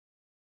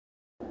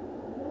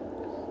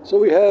So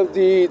we have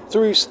the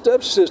three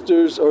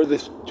stepsisters, or the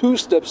two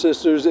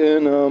stepsisters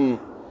in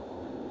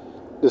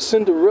the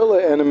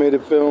Cinderella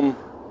animated film.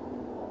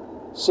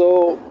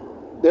 So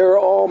they're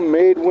all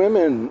made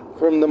women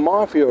from the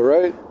mafia,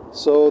 right?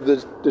 So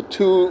the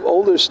two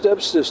older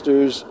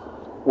stepsisters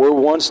were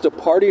once the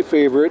party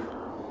favorite,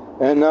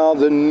 and now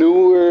the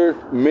newer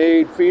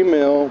made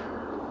female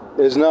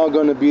is now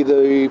going to be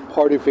the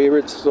party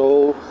favorite.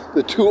 So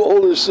the two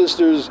older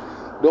sisters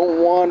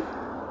don't want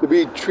to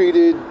be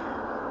treated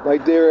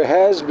like they're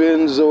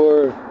has-beens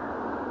or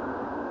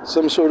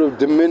some sort of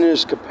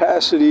diminished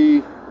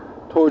capacity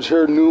towards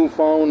her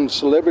newfound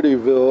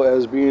celebrityville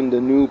as being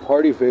the new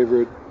party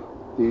favorite,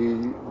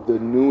 the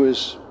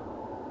newest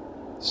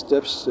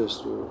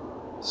stepsister,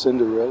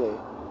 Cinderella.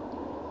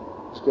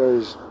 These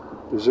guys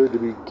deserve to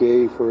be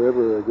gay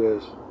forever, I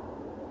guess.